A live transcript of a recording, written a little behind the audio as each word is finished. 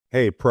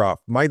Hey, prof,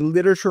 my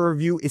literature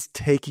review is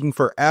taking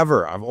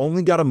forever. I've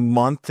only got a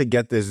month to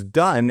get this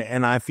done,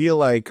 and I feel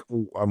like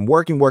I'm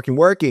working,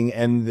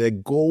 and the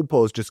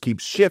goalpost just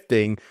keeps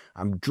shifting.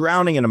 I'm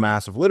drowning in a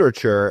mass of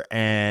literature,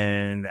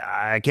 and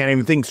I can't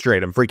even think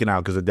straight. I'm freaking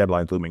out because the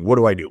deadline's looming. What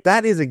do I do?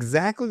 That is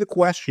exactly the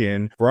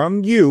question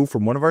from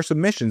one of our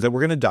submissions that we're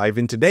going to dive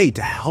in today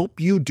to help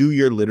you do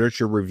your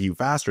literature review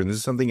faster. And this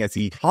is something I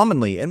see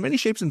commonly in many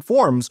shapes and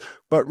forms,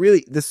 but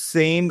really the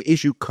same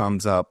issue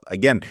comes up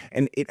again,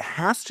 and it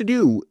has to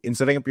do in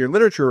setting up your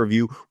literature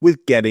review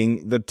with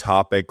getting the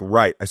topic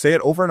right. I say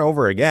it over and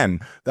over again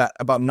that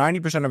about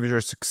 90% of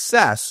your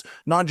success,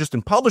 not just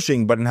in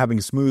publishing, but in having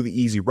a smooth,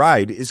 easy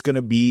ride, is going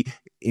to be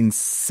in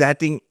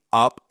setting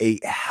up a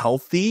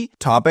healthy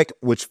topic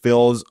which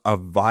fills a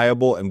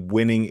viable and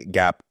winning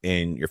gap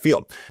in your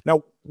field.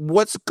 Now,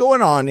 what's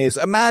going on is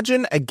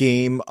imagine a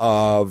game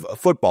of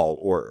football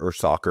or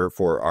soccer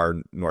for our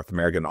North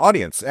American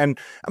audience. And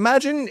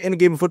imagine in a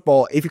game of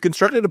football, if you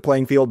constructed a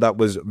playing field that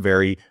was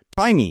very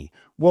tiny,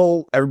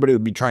 well, everybody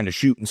would be trying to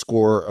shoot and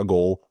score a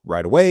goal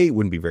right away. It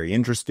wouldn't be very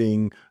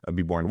interesting. It'd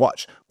be boring to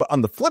watch. But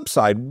on the flip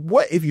side,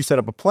 what if you set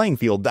up a playing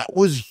field that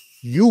was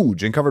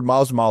huge and covered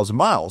miles and miles and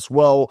miles?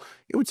 Well,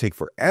 it would take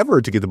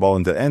forever to get the ball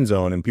into the end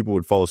zone and people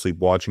would fall asleep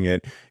watching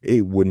it.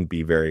 It wouldn't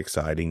be very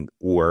exciting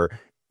or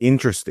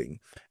interesting.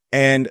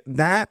 And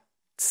that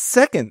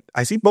second,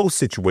 I see both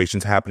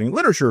situations happening in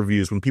literature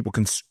reviews when people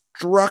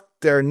construct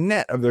their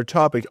net of their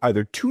topic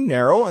either too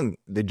narrow and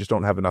they just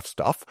don't have enough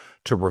stuff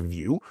to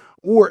review,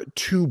 or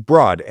too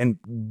broad. And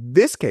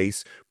this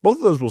case, both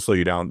of those will slow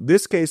you down.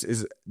 This case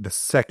is the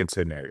second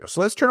scenario.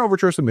 So let's turn over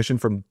to our submission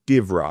from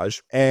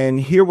Divraj and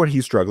hear what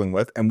he's struggling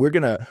with. And we're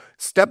going to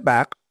step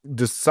back,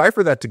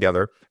 decipher that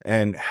together,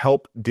 and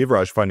help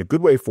Divraj find a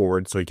good way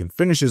forward so he can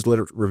finish his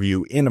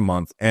review in a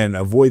month and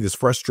avoid this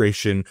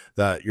frustration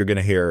that you're going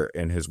to hear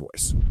in his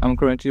voice. I'm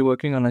currently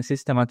working on a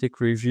systematic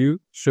review.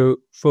 So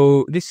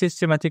for this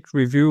systematic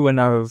review, when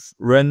I've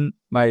run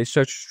my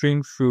search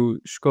string through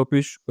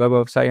Scopus, Web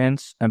of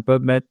Science, and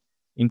PubMed,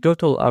 in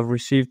total, I've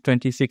received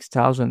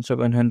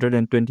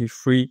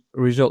 26,723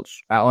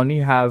 results. I only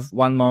have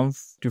 1 month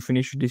to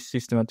finish this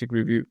systematic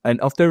review.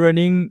 And after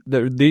running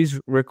these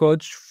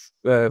records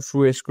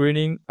through a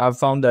screening, I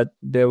found that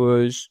there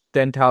was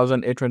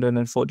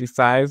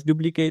 10,845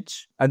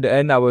 duplicates. At the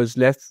end, I was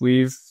left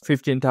with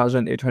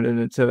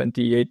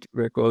 15,878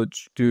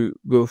 records to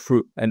go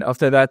through. And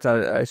after that,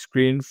 I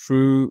screened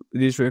through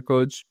these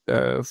records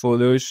for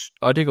those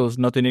articles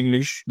not in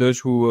English, those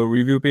who were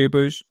review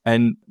papers,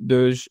 and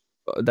those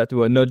that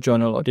were not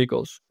journal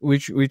articles,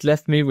 which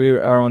left me with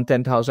around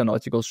 10,000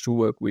 articles to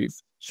work with.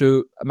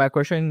 So my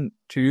question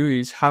to you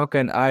is, how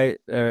can I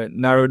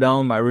narrow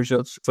down my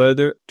results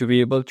further to be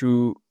able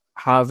to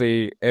have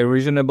a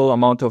reasonable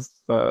amount of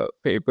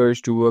papers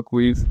to work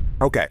with?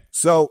 Okay,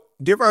 so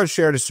Divraj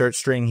shared a search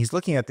string. He's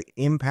looking at the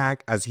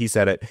impact, as he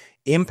said it,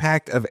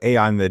 impact of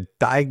AI on the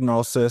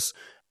diagnosis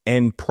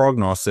and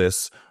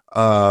prognosis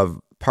of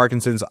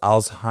Parkinson's,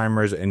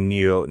 Alzheimer's, and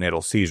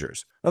neonatal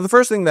seizures. Now, the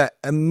first thing that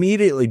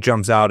immediately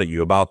jumps out at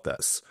you about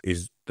this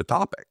is the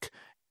topic.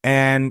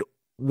 And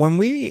when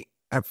we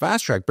at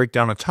Fast Track break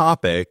down a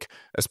topic,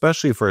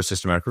 especially for a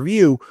systematic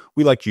review,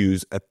 we like to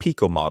use a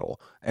PICO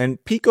model.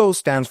 And PICO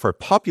stands for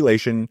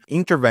population,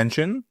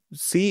 intervention,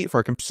 C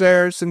for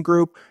comparison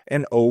group,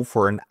 and O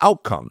for an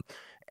outcome.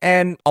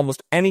 And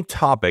almost any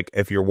topic,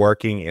 if you're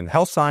working in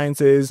health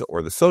sciences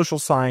or the social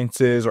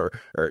sciences or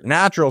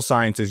natural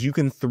sciences, you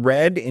can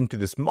thread into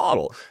this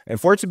model. And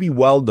for it to be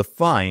well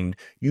defined,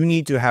 you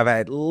need to have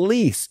at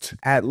least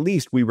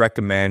we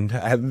recommend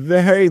at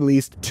very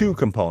least 2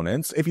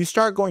 components. If you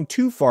start going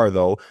too far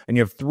though, and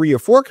you have 3 or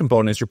 4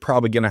 components, you're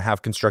probably going to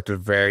have constructed a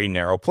very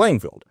narrow playing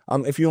field.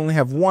 If you only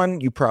have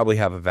 1, you probably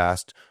have a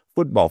vast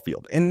football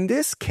field. In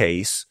this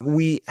case,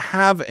 we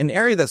have an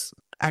area that's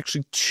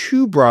actually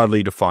too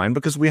broadly defined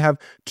because we have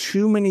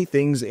too many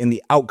things in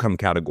the outcome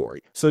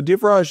category. So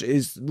Divraj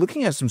is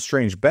looking at some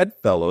strange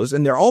bedfellows,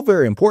 and they're all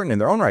very important in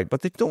their own right, but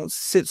they don't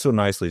sit so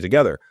nicely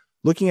together.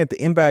 Looking at the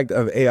impact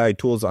of AI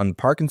tools on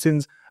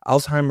Parkinson's,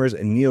 Alzheimer's,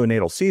 and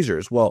neonatal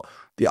seizures, well,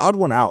 the odd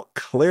one out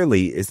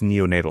clearly is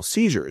neonatal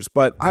seizures,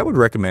 but I would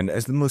recommend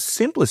as the most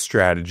simplest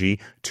strategy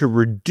to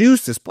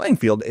reduce this playing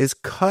field is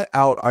cut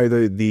out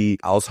either the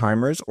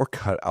Alzheimer's or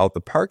cut out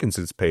the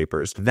Parkinson's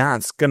papers.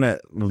 That's going to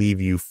leave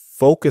you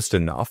focused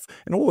enough.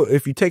 And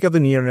if you take out the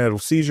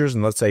neonatal seizures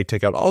and let's say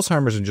take out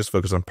Alzheimer's and just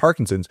focus on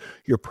Parkinson's,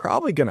 you're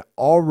probably going to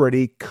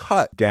already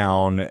cut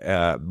down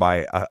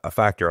by a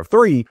factor of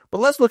 3. But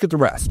let's look at the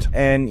rest.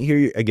 And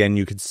here again,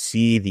 you can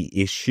see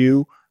the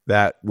issue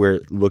that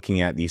we're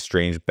looking at these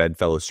strange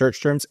bedfellow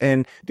search terms,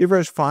 and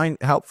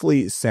Divraj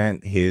helpfully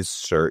sent his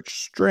search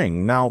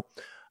string. Now,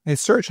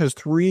 his search has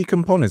 3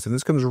 components, and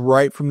this comes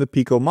right from the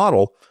PICO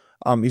model.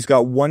 He's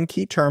got 1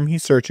 key term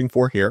he's searching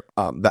for here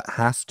that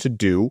has to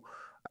do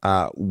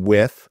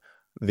with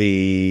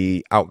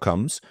the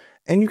outcomes.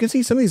 And you can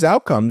see some of these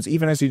outcomes,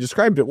 even as he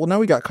described it, well, now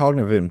we got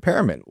cognitive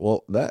impairment.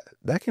 Well,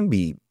 that can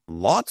be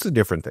lots of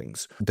different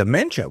things.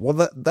 Dementia,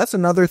 well, that's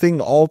another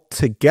thing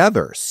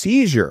altogether.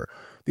 Seizure.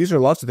 these are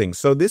lots of things.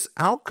 So this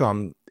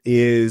outcome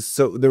is,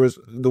 so there was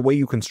the way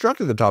you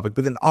constructed the topic,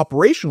 but then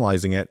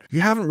operationalizing it, you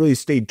haven't really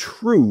stayed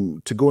true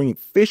to going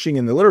fishing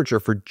in the literature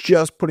for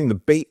just putting the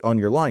bait on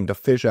your line to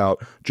fish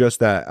out just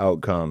that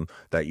outcome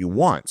that you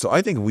want. So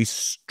I think if we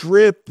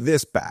strip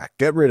this back,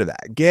 get rid of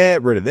that,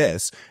 get rid of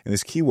this, and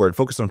this keyword,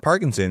 focus on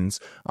Parkinson's,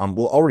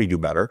 we'll already do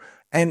better.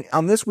 And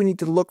on this, we need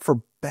to look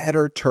for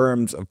better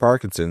terms of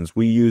Parkinson's.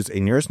 We use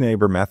a nearest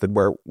neighbor method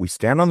where we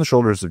stand on the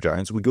shoulders of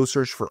giants. We go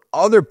search for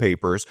other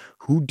papers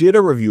who did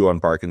a review on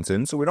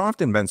Parkinson's. So we don't have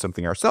to invent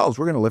something ourselves.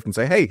 We're going to lift and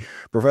say, hey,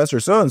 Professor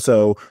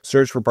so-and-so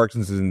searched for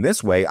Parkinson's in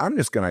this way. I'm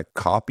just going to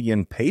copy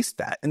and paste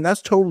that. And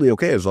that's totally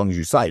okay as long as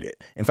you cite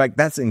it. In fact,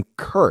 that's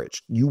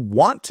encouraged. You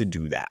want to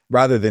do that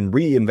rather than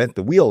reinvent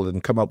the wheel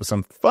and come up with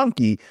some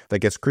funky that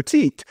gets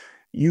critiqued.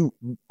 You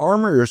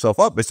armor yourself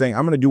up by saying,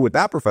 I'm going to do what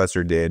that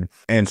professor did.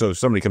 And so if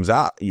somebody comes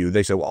at you,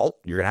 they say, well,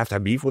 you're going to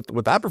have beef with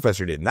what that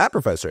professor did and that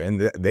professor.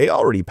 And they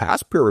already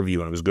passed peer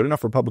review and it was good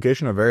enough for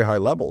publication at a very high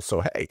level.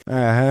 So, hey,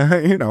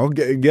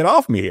 get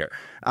off me here.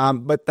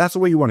 But that's the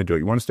way you want to do it.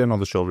 You want to stand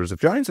on the shoulders of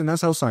giants, and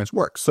that's how science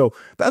works. So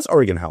that's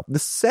already going to help. The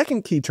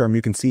second key term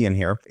you can see in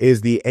here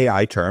is the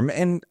AI term.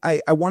 And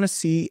I want to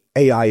see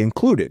AI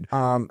included.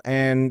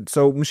 And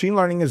so machine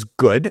learning is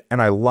good.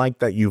 And I like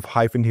that you've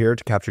hyphened here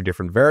to capture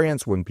different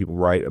variants when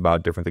people write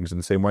about different things in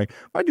the same way.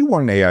 I do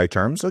want an AI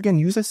term. So again,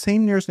 use the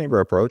same nearest neighbor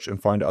approach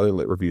and find other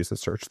lit reviews that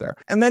search there.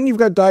 And then you've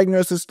got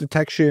diagnosis,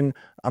 detection,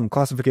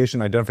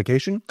 classification,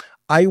 identification.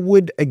 I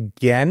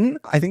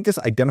think this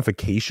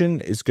identification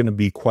is going to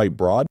be quite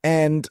broad.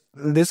 And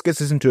this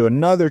gets us into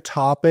another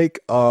topic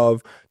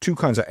of two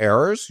kinds of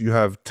errors. You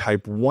have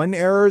type 1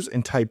 errors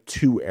and type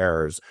 2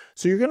 errors.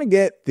 So you're going to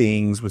get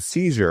things with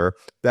seizure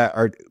that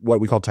are what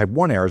we call type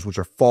 1 errors, which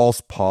are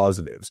false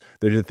positives.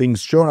 They're the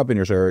things showing up in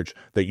your search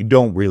that you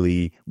don't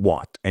really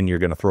want, and you're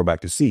going to throw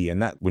back to C.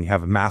 And that when you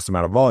have a mass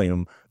amount of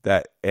volume,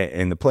 that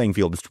and the playing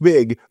field is too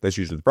big, that's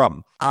usually the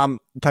problem.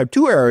 Type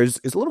 2 errors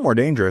is a little more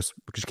dangerous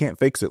because you can't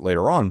fix it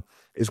later on,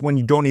 is when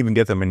you don't even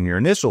get them in your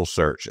initial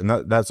search. And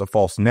that's a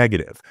false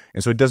negative.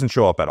 And so it doesn't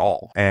show up at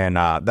all. And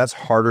that's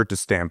harder to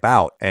stamp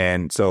out.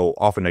 And so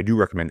often I do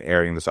recommend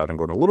airing this out and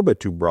going a little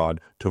bit too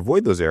broad to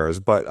avoid those errors.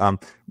 But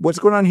what's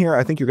going on here,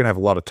 I think you're going to have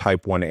a lot of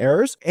type 1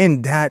 errors.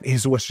 And that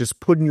is what's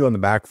just putting you on the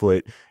back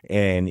foot.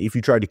 And if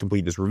you try to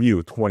complete this review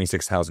with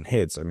 26,000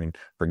 hits, I mean,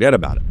 forget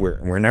about it.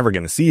 We're never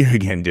going to see you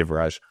again,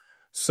 Divraj.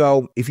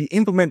 So if you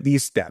implement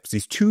these steps,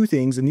 these two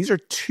things, and these are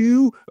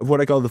two of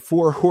what I call the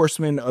 4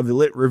 horsemen of the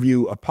lit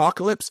review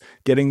apocalypse,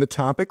 getting the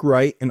topic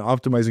right and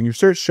optimizing your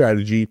search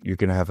strategy, you're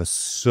going to have a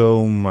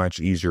so much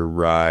easier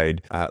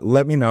ride.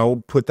 Let me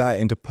know, put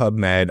that into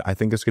PubMed. I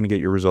think it's going to get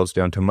your results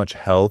down to a much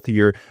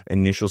healthier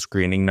initial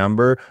screening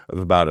number of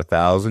about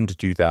 1,000 to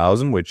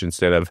 2,000, which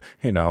instead of,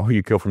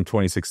 you go from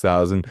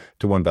 26,000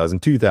 to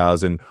 1,000,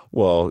 2,000,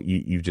 well,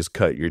 you just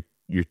cut your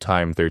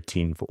time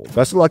 13-fold.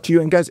 Best of luck to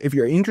you. And guys, if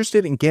you're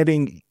interested in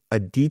getting a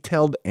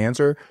detailed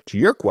answer to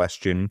your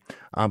question,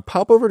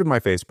 pop over to my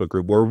Facebook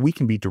group where we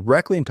can be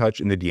directly in touch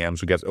in the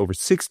DMs. We got over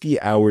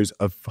 60 hours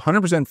of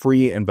 100%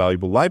 free and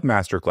valuable live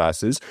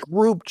masterclasses,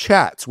 group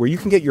chats where you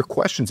can get your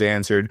questions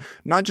answered,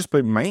 not just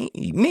by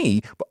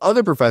me, but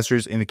other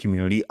professors in the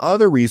community,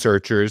 other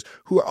researchers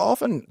who are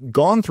often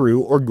gone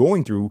through or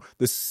going through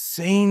the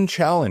same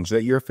challenge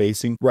that you're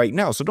facing right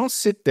now. So don't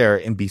sit there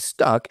and be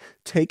stuck.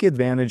 Take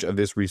advantage of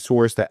this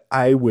resource that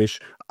I wish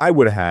I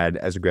would have had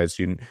as a grad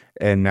student,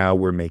 and now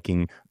we're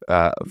making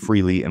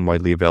freely and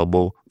widely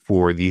available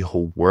for the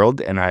whole world,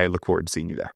 and I look forward to seeing you there.